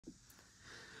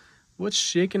What's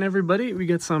shaking, everybody? We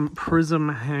got some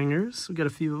Prizm hangers. We got a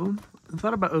few of them. I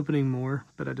thought about opening more,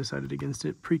 but I decided against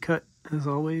it. Pre-cut, as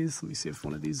always. Let me see if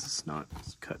one of these is not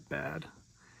cut bad.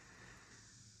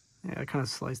 Yeah, I kind of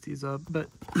sliced these up, but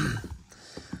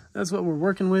that's what we're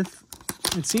working with.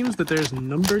 It seems that there's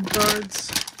numbered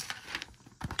cards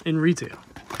in retail,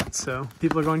 so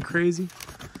people are going crazy.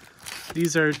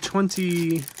 These are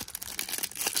 22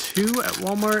 at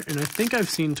Walmart, and I think I've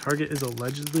seen Target is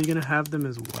allegedly going to have them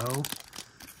as well.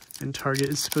 And Target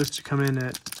is supposed to come in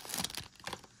at,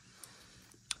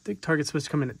 I think Target's supposed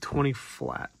to come in at 20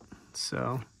 flat.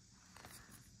 So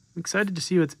I'm excited to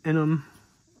see what's in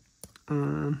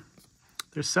them.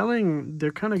 They're selling,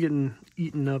 they're kind of getting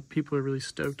eaten up. People are really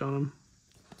stoked on them.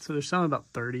 So they're selling about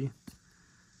 30.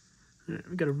 All right,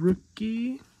 we got a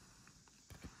rookie.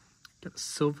 Got a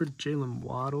silver Jalen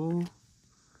Waddle.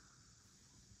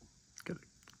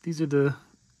 These are the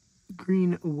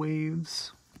green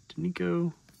waves.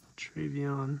 Danico,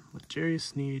 Travion, L'Jarius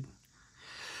Sneed,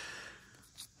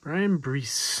 Brian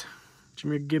Brees,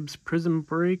 Jahmyr Gibbs Prizm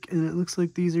break, and it looks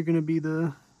like these are going to be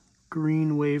the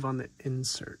green wave on the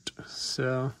insert.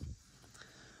 So,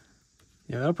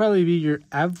 yeah, that'll probably be your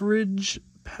average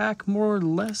pack, more or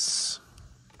less.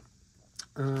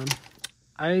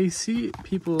 I see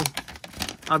people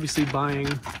obviously buying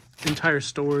entire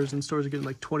stores, and stores are getting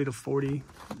like 20 to 40,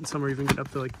 and some are even getting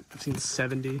up to like, I've seen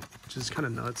 70, which is kind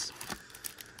of nuts.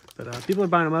 But people are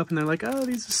buying them up and they're like, oh,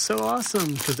 these are so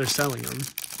awesome, because they're selling them.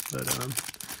 But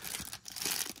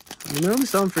I mean, they're only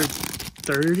selling for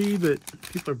 30, but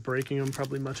people are breaking them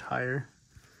probably much higher.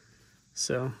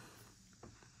 So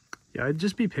yeah, I'd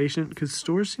just be patient, because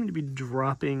stores seem to be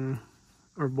dropping,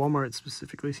 or Walmart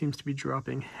specifically seems to be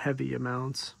dropping heavy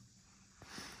amounts.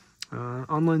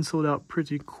 Online sold out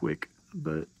pretty quick,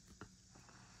 but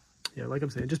yeah, like I'm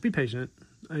saying, just be patient.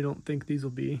 I don't think these will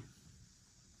be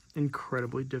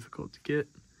incredibly difficult to get.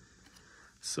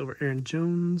 Silver Aaron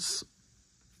Jones.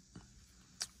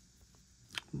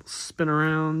 We'll spin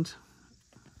around.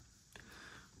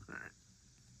 All right.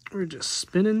 We're just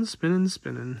spinning.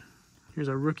 Here's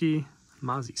our rookie,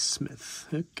 Mozzie Smith.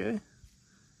 Okay.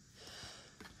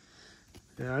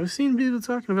 Yeah, I've seen people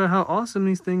talking about how awesome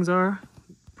these things are.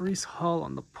 Brees Hall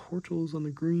on the portals on the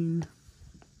green.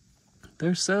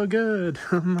 They're so good.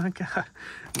 Oh my god.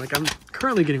 Like, I'm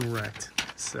currently getting wrecked.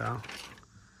 So,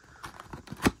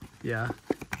 yeah.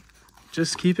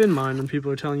 Just keep in mind when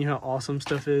people are telling you how awesome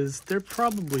stuff is, they're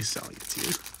probably selling it to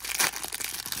you.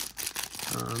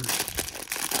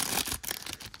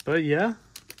 But yeah.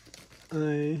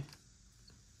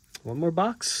 One more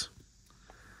box.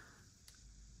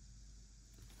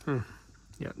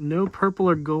 Yeah, no purple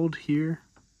or gold here.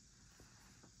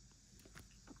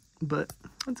 But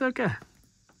it's okay.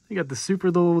 I got the Super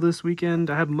Bowl this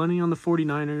weekend. I have money on the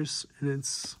 49ers, and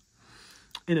it's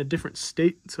in a different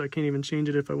state, so I can't even change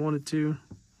it if I wanted to.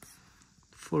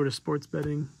 Florida sports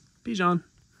betting. Bijan.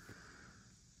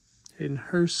 Hayden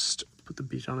Hurst. Put the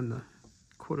Bijan in the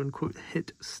quote-unquote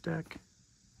hit stack.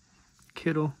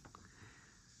 Kittle.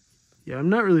 Yeah, I'm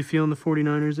not really feeling the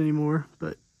 49ers anymore,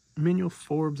 but Emmanuel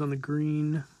Forbes on the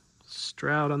green.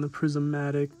 Stroud on the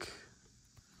prismatic.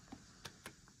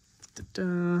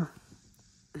 And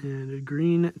a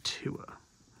green Tua,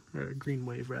 or a green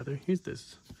wave rather. Here's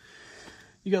this.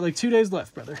 You got like 2 days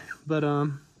left, brother. But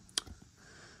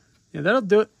yeah, that'll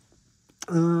do it.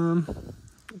 I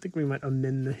think we might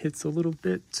amend the hits a little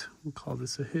bit. We'll call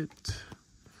this a hit.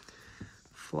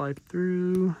 Fly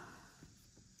through.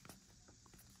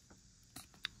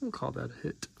 We'll call that a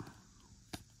hit.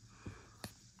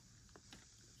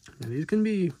 Yeah, these can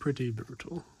be pretty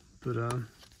brutal, but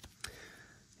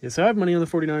yeah, so I have money on the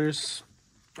 49ers.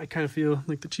 I kind of feel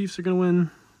like the Chiefs are going to win,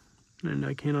 and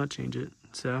I cannot change it.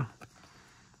 So,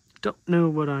 don't know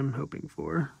what I'm hoping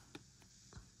for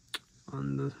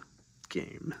on the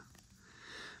game.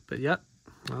 But yeah,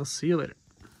 I'll see you later.